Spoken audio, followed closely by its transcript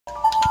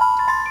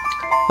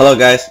Hello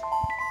guys,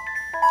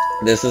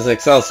 this is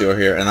Excelsior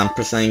here, and I'm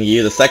presenting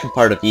you the second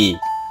part of Yi.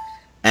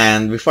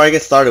 And before I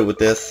get started with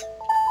this,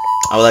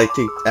 I would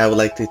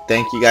like to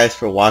thank you guys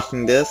for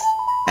watching this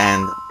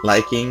and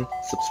liking,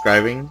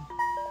 subscribing,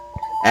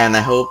 and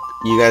I hope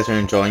you guys are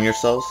enjoying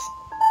yourselves.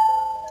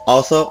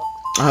 Also,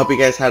 I hope you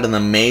guys had an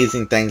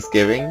amazing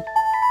Thanksgiving, and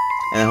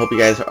I hope you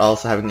guys are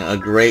also having a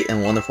great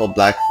and wonderful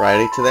Black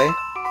Friday today.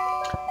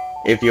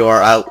 If you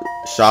are out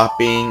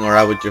shopping or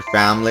out with your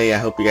family, I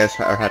hope you guys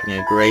are having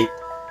a great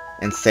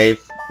and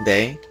safe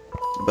day.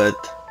 But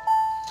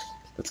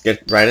let's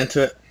get right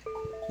into it.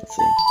 Let's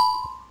see.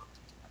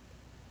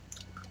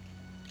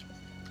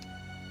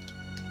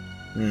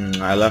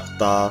 I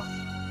left off.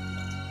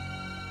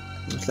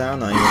 I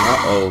don't even know.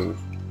 Oh,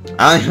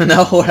 I don't even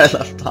know where I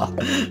left off.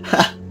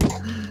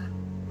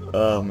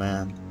 Oh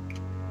man,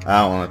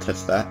 I don't want to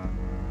touch that.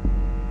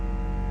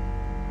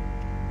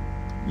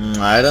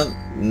 I don't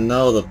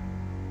know the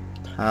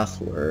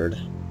password.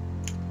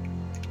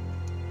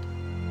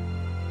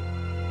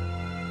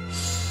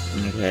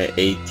 Okay,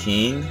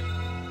 18.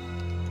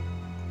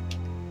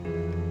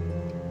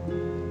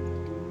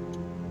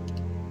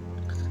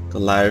 The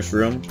liar's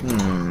room.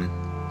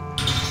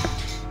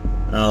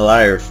 A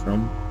liar's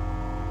room.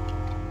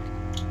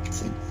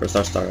 Let's see. First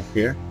I'll start off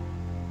here.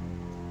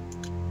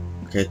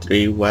 Okay,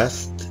 3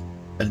 west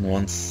and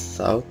 1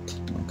 south.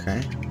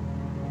 Okay.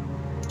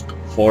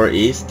 4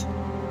 east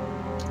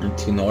and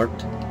 2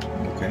 north.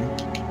 Okay.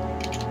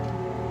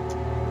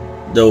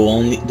 The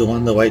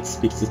one the white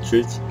speaks the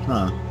truth.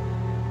 Huh.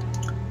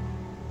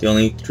 The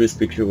only true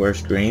speaker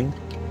wears green.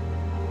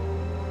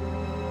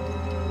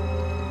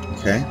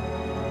 Okay.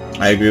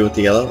 I agree with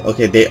the yellow.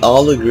 Okay, they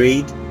all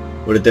agreed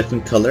with a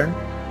different color,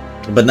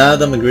 but none of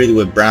them agreed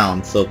with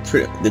brown. So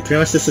pretty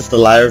much this is the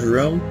liar's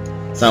room.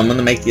 So I'm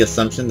gonna make the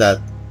assumption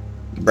that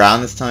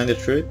brown is telling the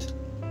truth.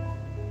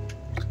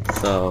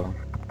 So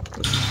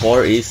it's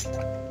 4 east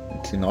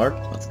and 2 north.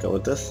 Let's go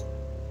with this.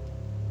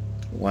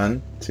 1,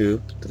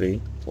 2,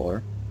 3,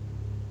 4.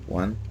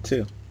 1,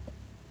 2.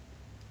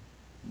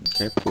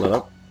 Okay, pull it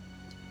up.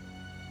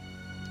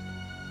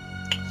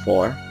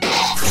 4. Okay.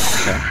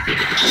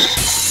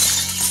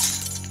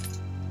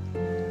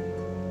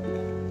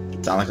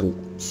 Sound like a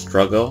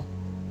struggle.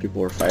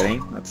 People were fighting.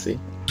 Let's see.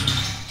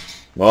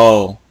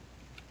 Whoa.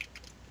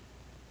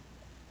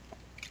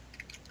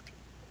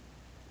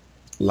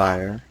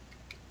 Liar.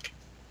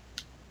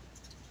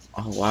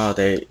 Oh wow,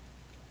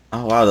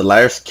 the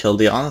liars killed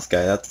the honest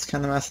guy. That's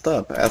kind of messed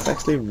up. That's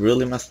actually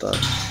really messed up.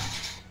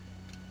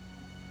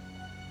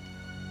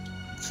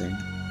 Let's see.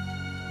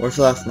 Where's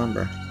the last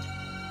number?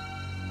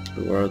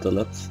 Where are the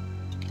lips?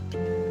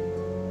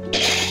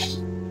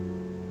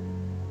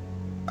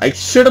 I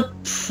should have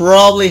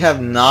probably have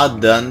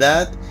not done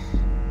that.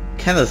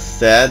 Kind of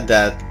sad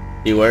that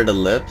you wear the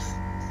lips.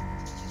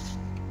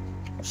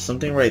 There's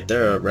something right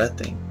there, a red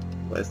thing.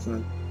 Why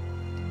isn't it?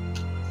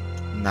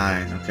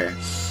 9, okay.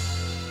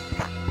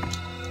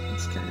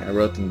 Okay, I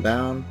wrote them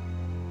down.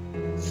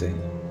 Let's see.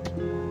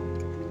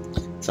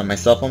 It's on my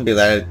cell phone because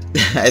I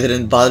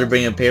didn't bother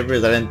bringing a paper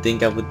because I didn't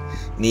think I would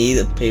need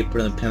a paper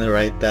and a pen to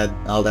write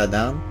all that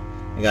down.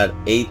 I got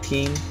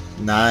 18,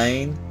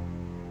 9,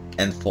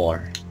 and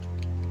 4.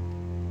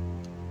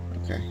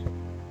 Okay.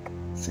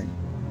 Let's see.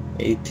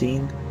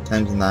 18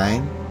 times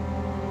 9.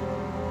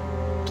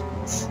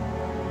 It's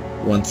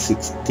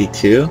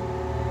 162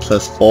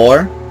 plus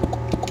 4.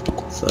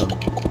 So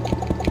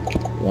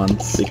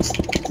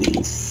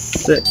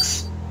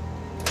 166.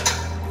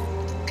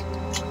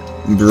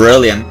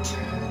 Brilliant.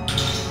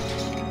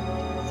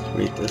 Let's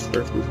read this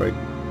first before I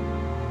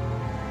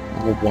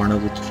go born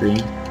of a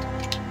tree.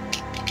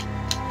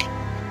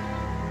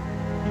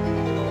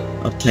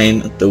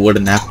 Obtain the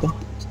wooden apple.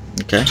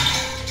 Okay.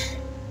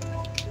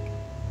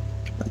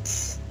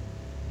 That's.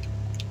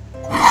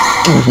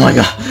 Oh my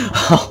god.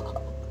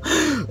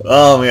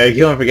 Oh my god, I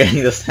keep on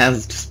forgetting those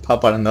hands just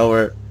pop out of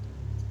nowhere.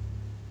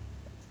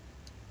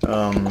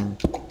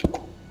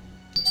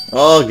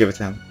 I'll give it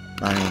to him.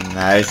 I mean,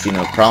 I see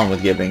no problem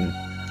with giving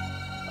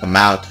a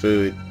mouth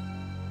food.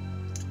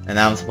 And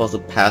now I'm supposed to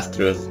pass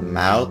through his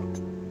mouth?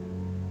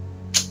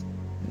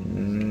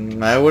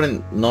 I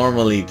wouldn't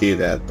normally do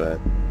that, but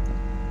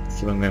let's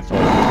keep on going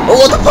forward. Oh,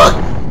 what the fuck?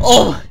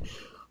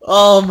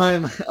 Oh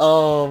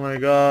my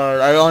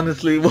god. I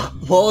honestly, what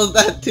was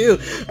that too?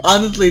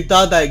 Honestly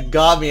thought that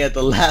got me at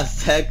the last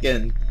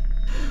second.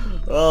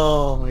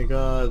 Oh my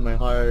god, my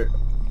heart.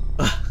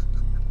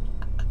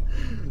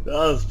 That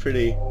was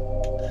pretty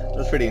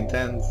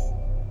intense.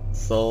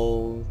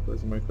 Soul,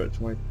 question mark.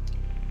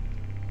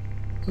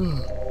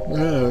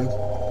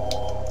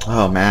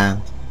 Oh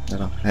man,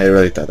 I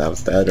really thought that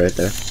was dead right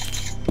there.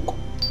 So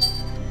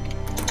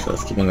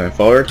let's keep on going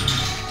forward.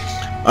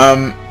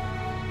 I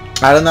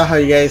don't know how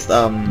you guys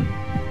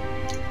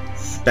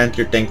spent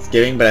your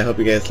Thanksgiving, but I hope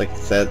you guys, like I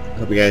said,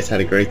 hope you guys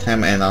had a great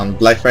time. And on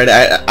Black Friday,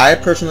 I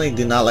personally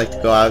do not like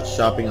to go out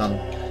shopping on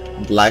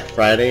Black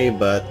Friday,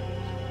 but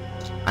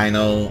I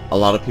know a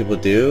lot of people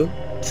do,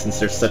 since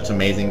there's such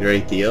amazing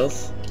great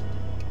deals.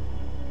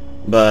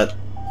 But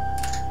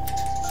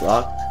it's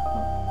locked.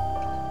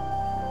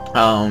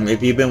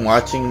 If you've been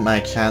watching my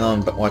channel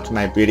and watching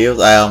my videos,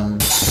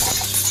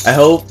 I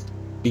hope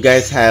you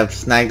guys have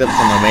snagged up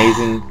some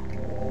amazing...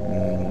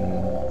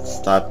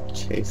 stop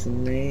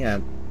chasing me,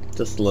 I'm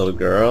just a little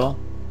girl.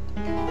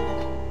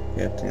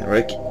 Captain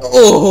Rick.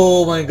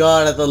 Oh my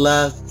god, at the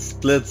last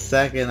split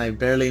second, I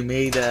barely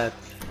made that.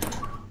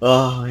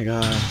 Oh my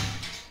god.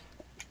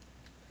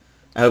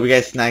 I hope you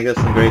guys snagged up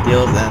some great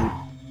deals, and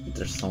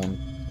there's someone,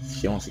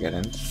 she wants to get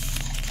in.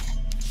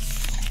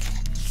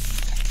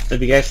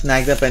 If you guys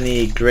snagged up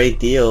any great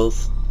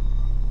deals,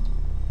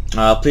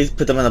 please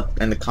put them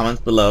in the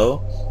comments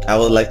below. I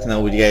would like to know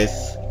what you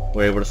guys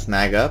were able to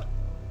snag up.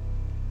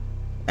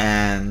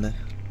 And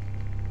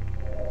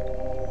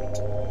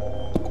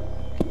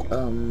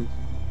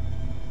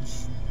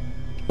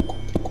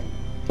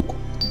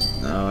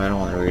no, I don't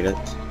want to read it.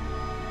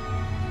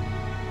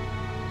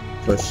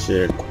 Push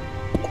it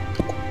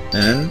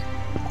in.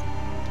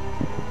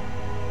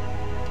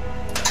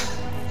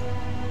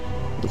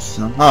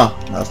 Oh,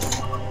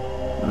 that's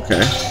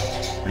okay,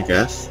 I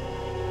guess.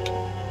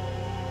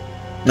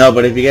 No,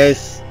 but if you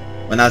guys,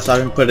 when I was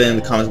talking, put it in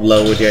the comments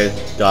below what you guys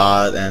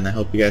got, and I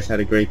hope you guys had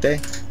a great day.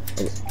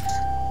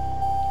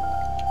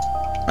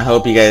 I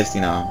hope you guys,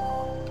 you know,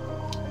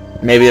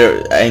 maybe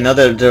I know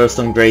that there are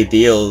some great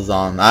deals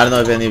on, I don't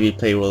know if any of you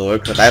play World of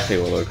Warcraft. I play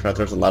World of Warcraft.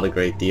 There's a lot of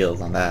great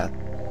deals on that.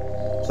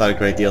 There's a lot of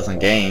great deals on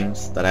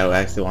games that I would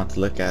actually want to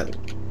look at.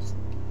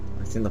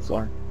 I see on the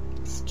floor.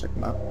 Let's check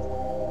them out.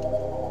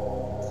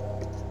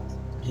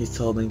 He's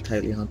holding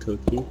tightly onto a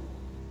key.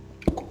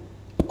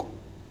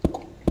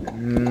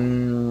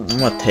 I'm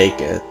gonna take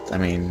it. I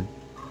mean,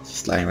 it's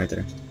just lying right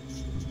there.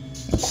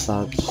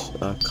 Massage,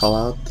 call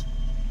out.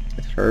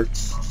 It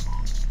hurts.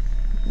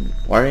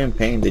 Why are you in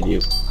pain? Did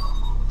you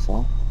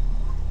fall?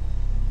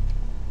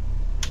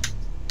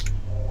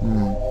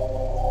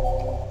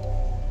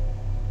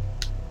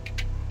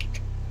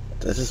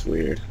 This is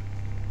weird.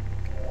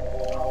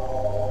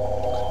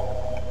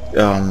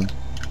 Can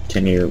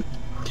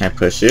I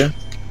push you?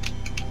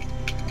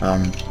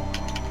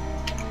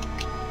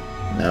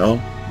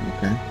 No?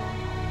 Okay.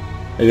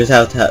 I guess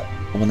I'm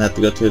gonna have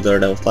to go to the door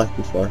that was locked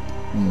before.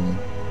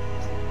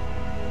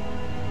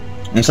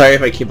 I'm sorry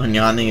if I keep on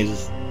yawning, it's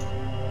just...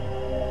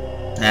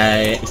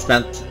 I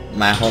spent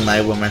my whole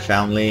night with my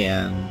family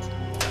and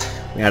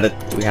we had a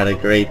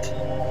great...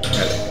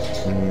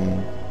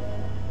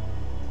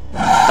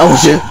 Oh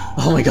shit!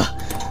 Oh my god!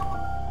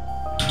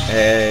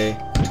 Hey...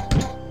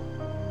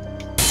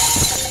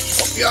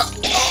 Yeah.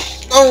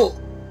 Oh!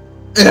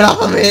 Get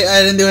off of me!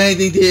 I didn't do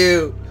anything to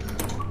you!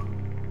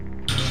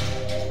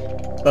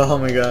 Oh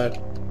my god.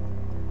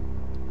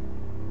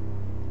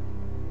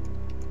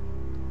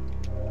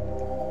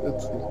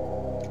 Let's see.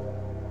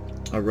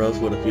 A rose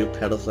with a few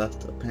petals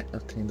left.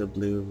 Obtain the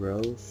blue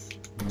rose.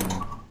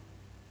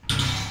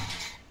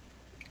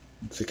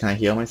 Let's see, can I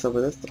heal myself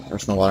with this?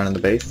 There's no water in the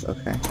base?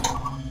 Okay.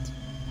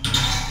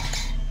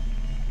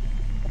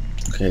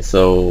 Okay,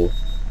 so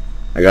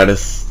I got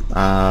this.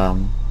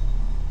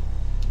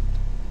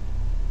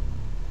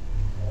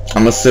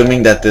 I'm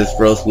assuming that this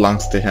rose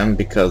belongs to him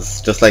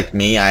because just like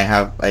me,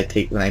 when I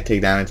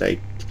take damage, I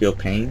feel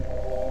pain.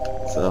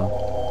 So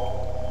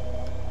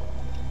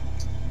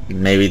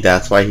maybe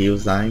that's why he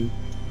was dying.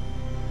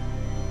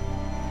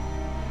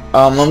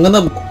 I'm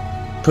gonna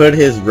put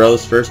his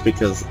rose first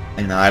because,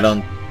 you know, I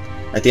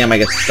think I might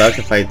get stuck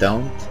if I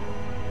don't.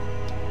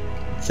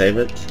 Save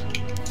it.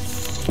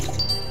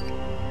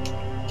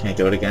 Can I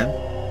do it again?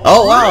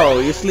 Oh wow!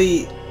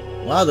 Usually,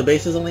 wow, the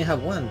bases only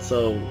have one,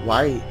 so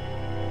why?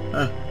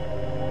 Huh.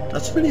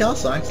 That's pretty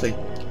awesome, actually.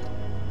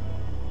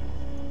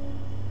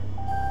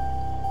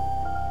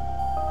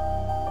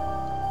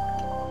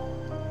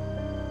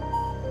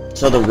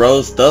 So the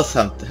rose does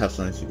have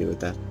something to do with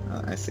that.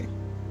 I see.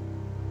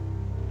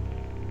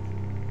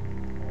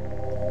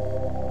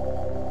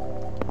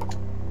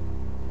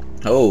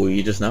 Oh,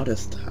 you just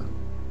noticed.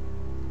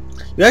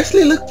 You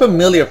actually look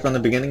familiar from the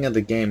beginning of the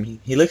game.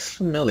 He looks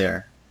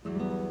familiar. I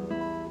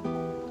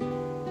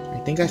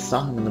think I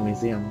saw him in the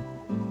museum.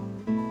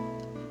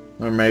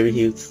 Or maybe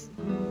he's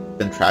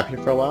been trapped here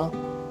for a while.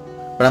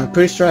 But I'm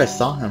pretty sure I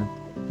saw him.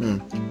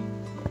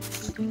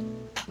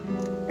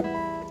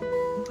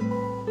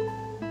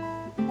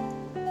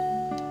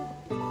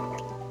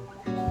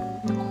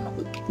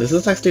 This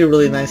is actually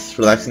really nice,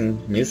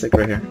 relaxing music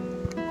right here.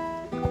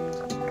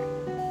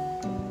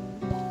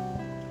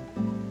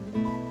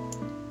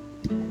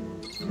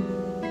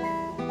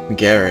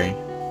 Gary.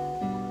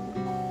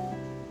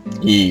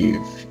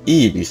 Eve.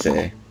 Eve, you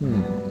say?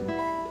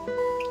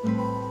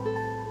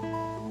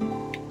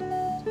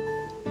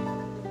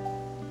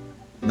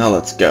 Now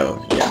let's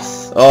go.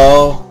 Yes.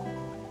 Oh.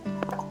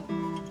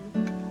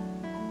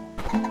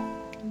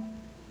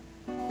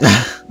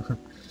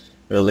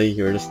 Really?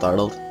 You were just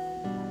startled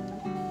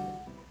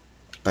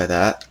by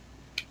that?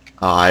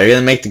 Aw, you're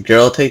gonna make the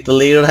girl take the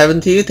lead? What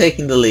happened to you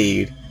taking the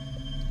lead?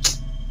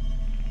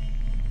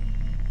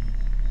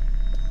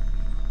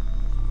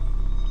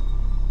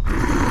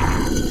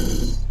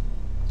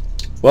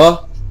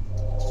 Well,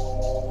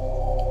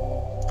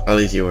 at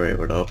least you were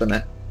able to open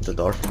it. the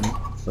door for me,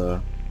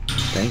 so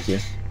thank you.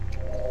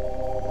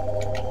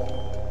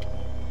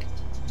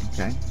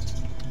 Okay.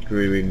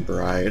 Grieving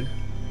bride.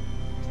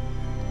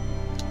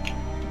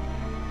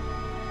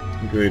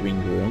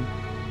 Grieving groom.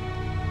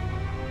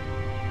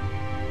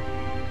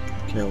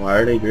 Okay, why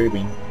are they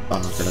grieving? Oh,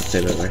 okay, let's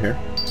save it right here.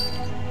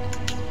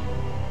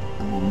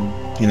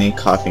 You need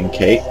coffee and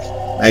cake.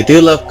 I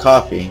do love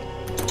coffee.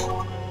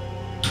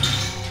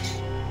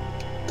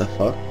 The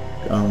fuck?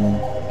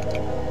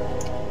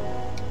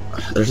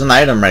 There's an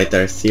item right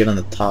there. I see it on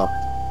the top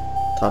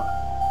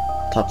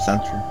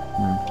center.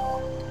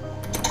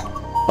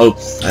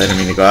 Oops, I didn't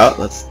mean to go out.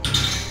 Let's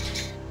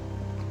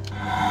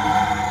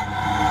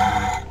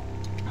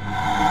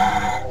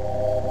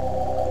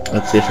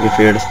see if we can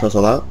figure this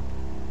puzzle out.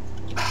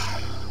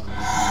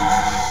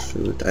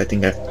 Shoot, I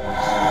think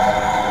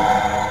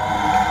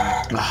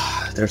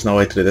there's no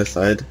way to this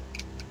side.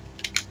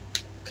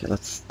 Okay,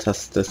 let's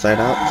test this side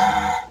out.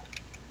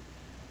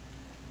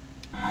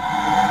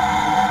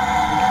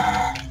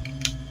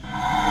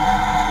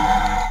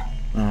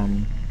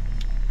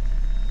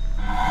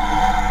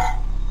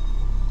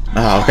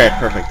 Oh, okay,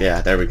 perfect.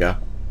 Yeah, there we go.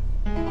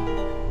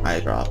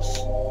 Eye drops.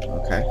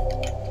 Okay.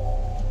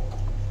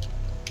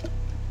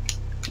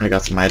 I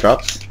got some eye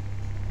drops.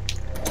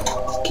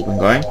 Let's keep on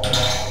going.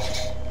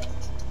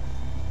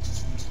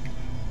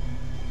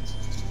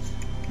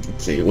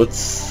 Let's see,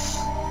 what's...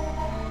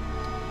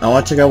 I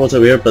want to check out what's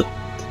over here, but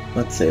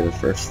let's save it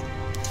first.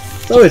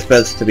 It's always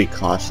best to be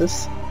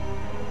cautious.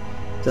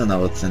 Don't know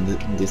what's in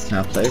these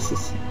kind of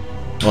places.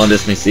 Well, in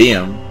this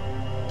museum.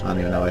 I don't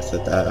even know why I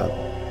set that up.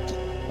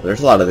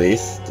 There's a lot of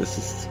these. This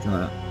is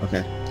kinda...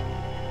 okay.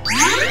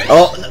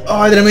 Oh,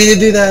 I didn't mean to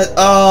do that!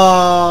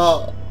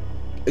 Oh!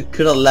 It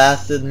could've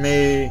lasted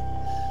me.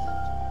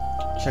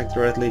 Check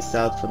directly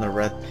south from the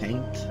red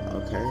paint.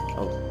 Okay.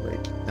 Oh,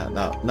 wait.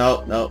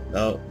 No.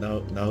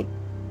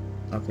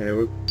 Okay,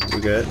 we're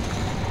good.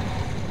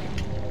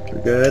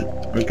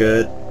 We're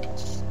good.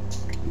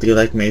 Do you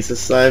like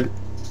mazes? I've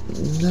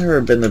never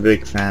been a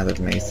big fan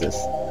of mazes.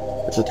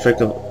 It's a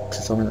trick of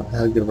to someone to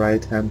hug the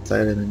right hand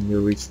side and then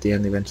you'll reach the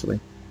end eventually.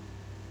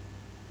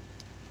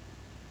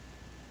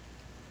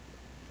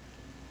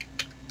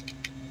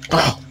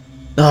 Oh!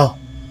 No!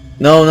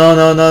 No!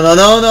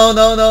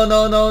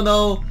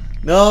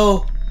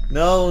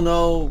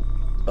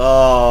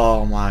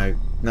 Oh my...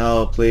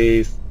 no,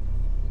 please.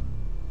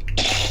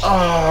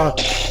 Oh!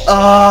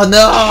 Oh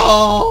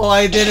no!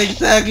 I did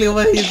exactly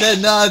what he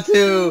said not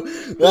to!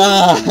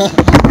 Ah!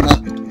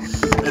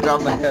 I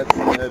dropped my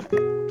headset.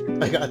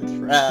 I got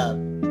trapped.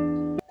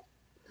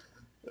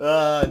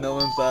 No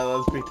one saw.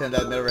 Let's pretend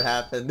that never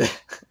happened.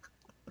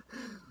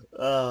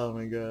 Oh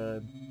my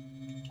god.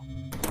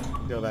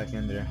 Go back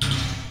in there.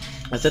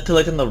 I said to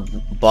look in the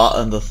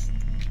bottom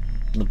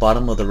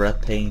of the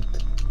red paint.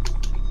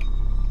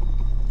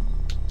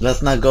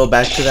 Let's not go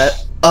back to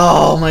that.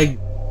 Oh my...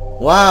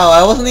 wow,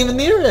 I wasn't even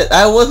near it.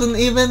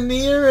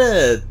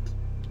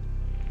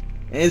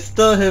 And it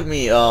still hit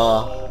me.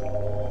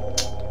 Oh.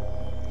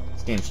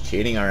 This game's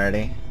cheating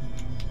already.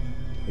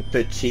 They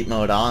put cheat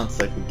mode on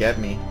so it could get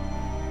me.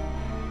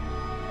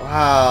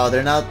 Wow,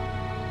 they're not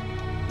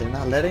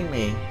letting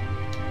me.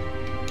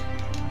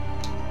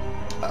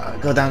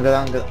 Go down.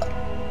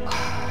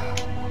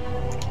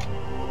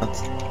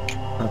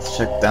 Let's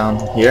check down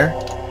here.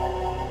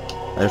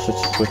 There's a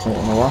switch on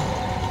the wall.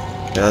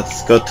 Okay,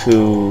 let's go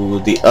to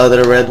the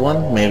other red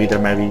one. Maybe there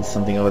might be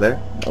something over there.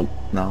 Oh,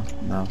 no.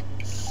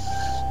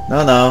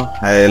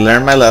 I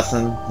learned my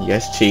lesson. You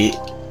guys cheat.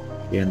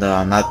 Even though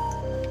I'm not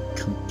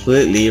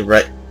completely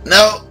right.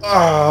 No!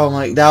 Oh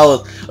my, that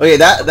was... okay,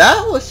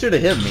 that one should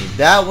have hit me.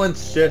 That one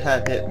should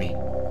have hit me. I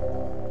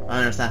don't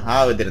understand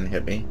how it didn't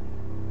hit me.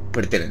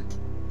 But it didn't.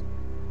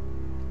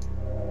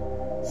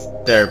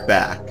 They're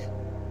back.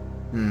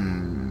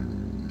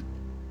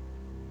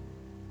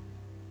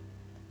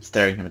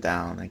 Staring him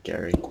down, like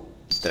Gary.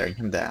 Staring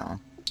him down.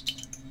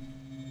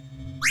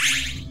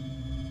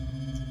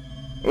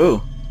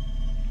 Ooh.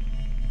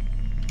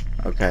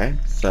 Okay,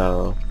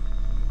 so...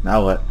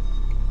 now what?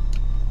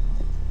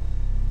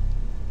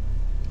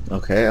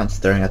 Okay, I'm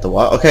staring at the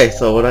wall. Okay,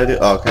 so what do I do?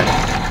 Oh, okay.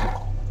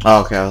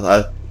 Oh, okay, I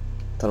thought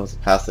it was a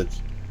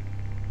passage.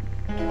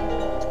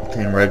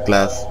 Painting red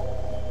glass.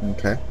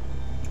 Okay.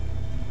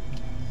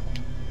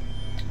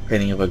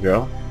 Painting of a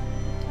girl.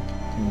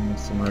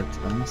 Some more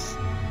times.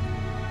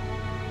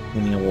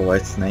 Painting of a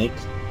white snake.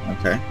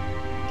 Okay.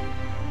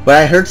 But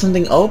I heard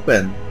something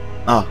open.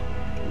 Oh,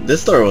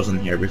 this door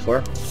wasn't here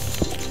before.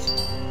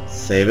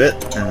 Save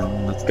it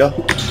and let's go.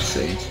 Let's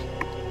see.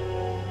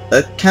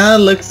 That kind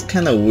of looks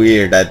kind of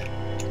weird. That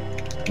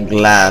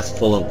glass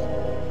full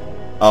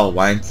of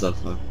wine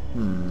stuff.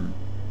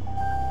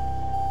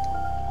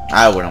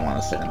 I wouldn't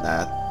want to sit in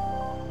that.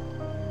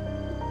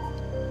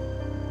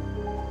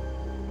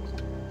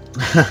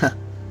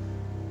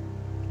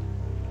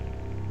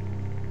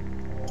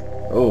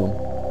 Oh.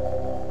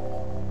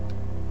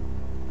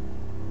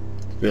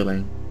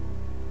 Feeling.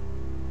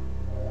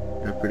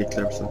 You're pretty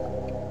clever stuff.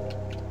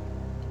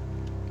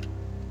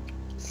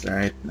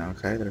 Alright,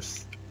 okay,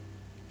 there's...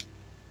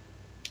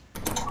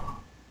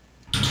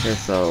 Okay,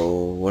 so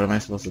what am I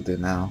supposed to do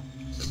now?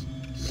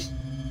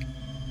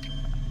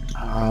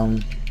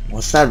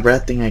 What's that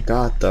red thing I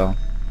got though?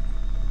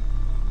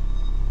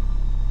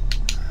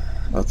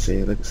 Let's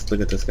see. Let's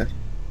look at this guy.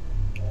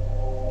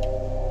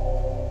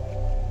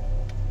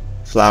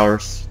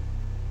 Flowers.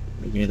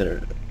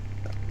 Either.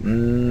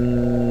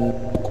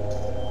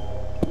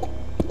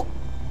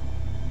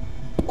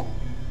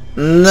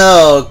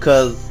 No,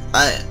 cause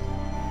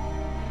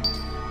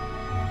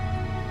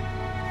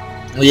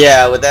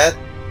yeah, with that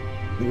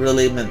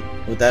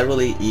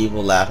really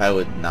evil laugh, I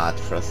would not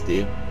trust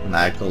you.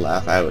 Maniacal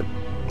laugh, I would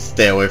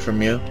stay away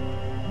from you.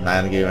 I'm not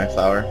gonna give you my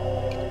flower.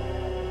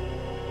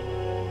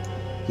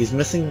 He's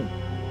missing.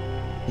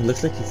 It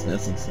looks like he's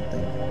missing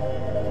something.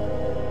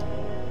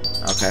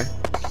 Okay.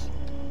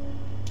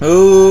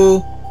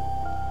 Ooh!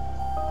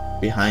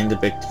 Behind the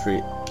big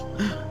tree.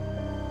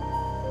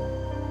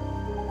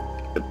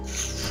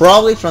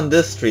 Probably from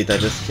this street that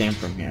just came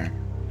from here.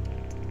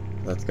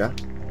 Let's go.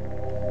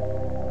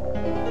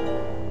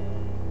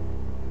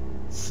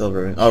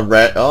 Silver ring. Oh,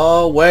 red.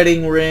 Oh,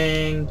 wedding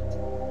ring.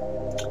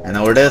 I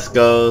know where this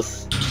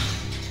goes.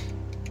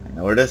 I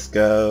know where this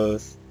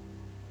goes.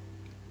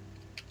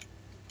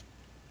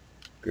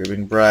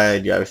 Grieving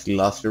bride, you obviously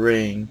lost your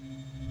ring.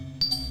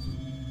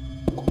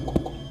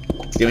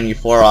 It's giving you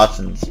 4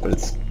 options, but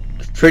it's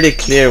pretty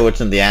clear which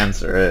one the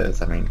answer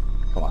is. I mean,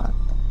 come on.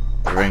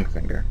 The ring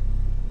finger.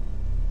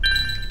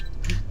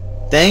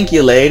 Thank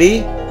you,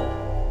 lady.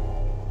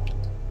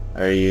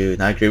 Are you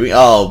not grieving?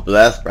 Oh,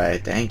 blessed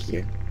bride. Thank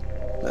you.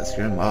 Bless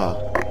your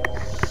oh.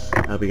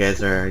 I hope you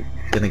guys are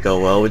gonna go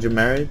well with your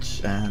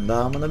marriage, and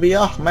I'm gonna be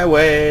off my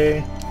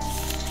way.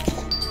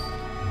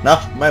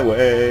 Off my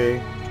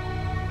way.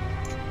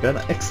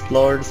 Gonna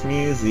explore this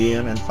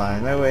museum and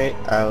find my way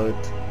out.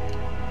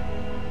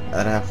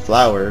 I have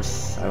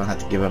flowers. I don't have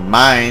to give him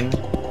mine.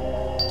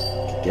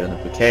 Give him a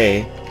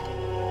bouquet.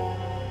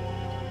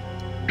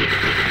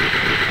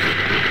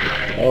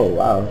 Oh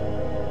wow.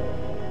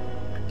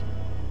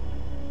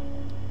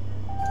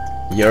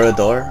 You're a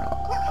door?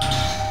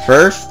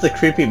 First the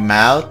creepy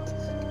mouth,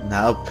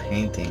 now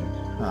painting.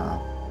 Huh.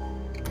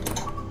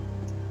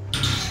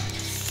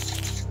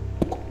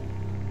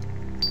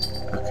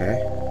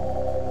 Okay.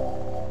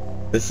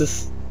 This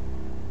is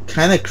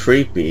kinda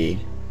creepy.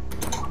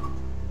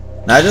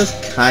 Not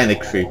just kinda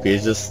creepy,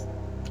 it just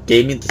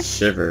gave me the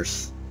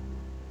shivers.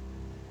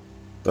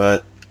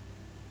 But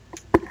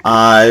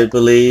I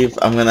believe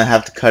I'm gonna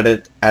have to cut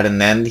it at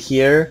an end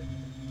here.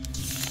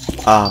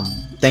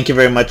 Thank you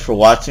very much for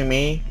watching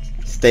me.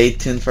 Stay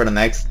tuned for the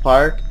next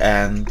part,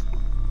 and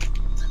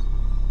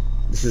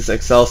this is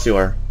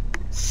Excelsior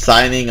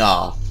signing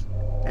off,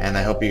 and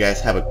I hope you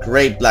guys have a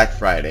great Black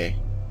Friday.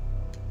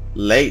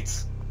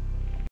 Late.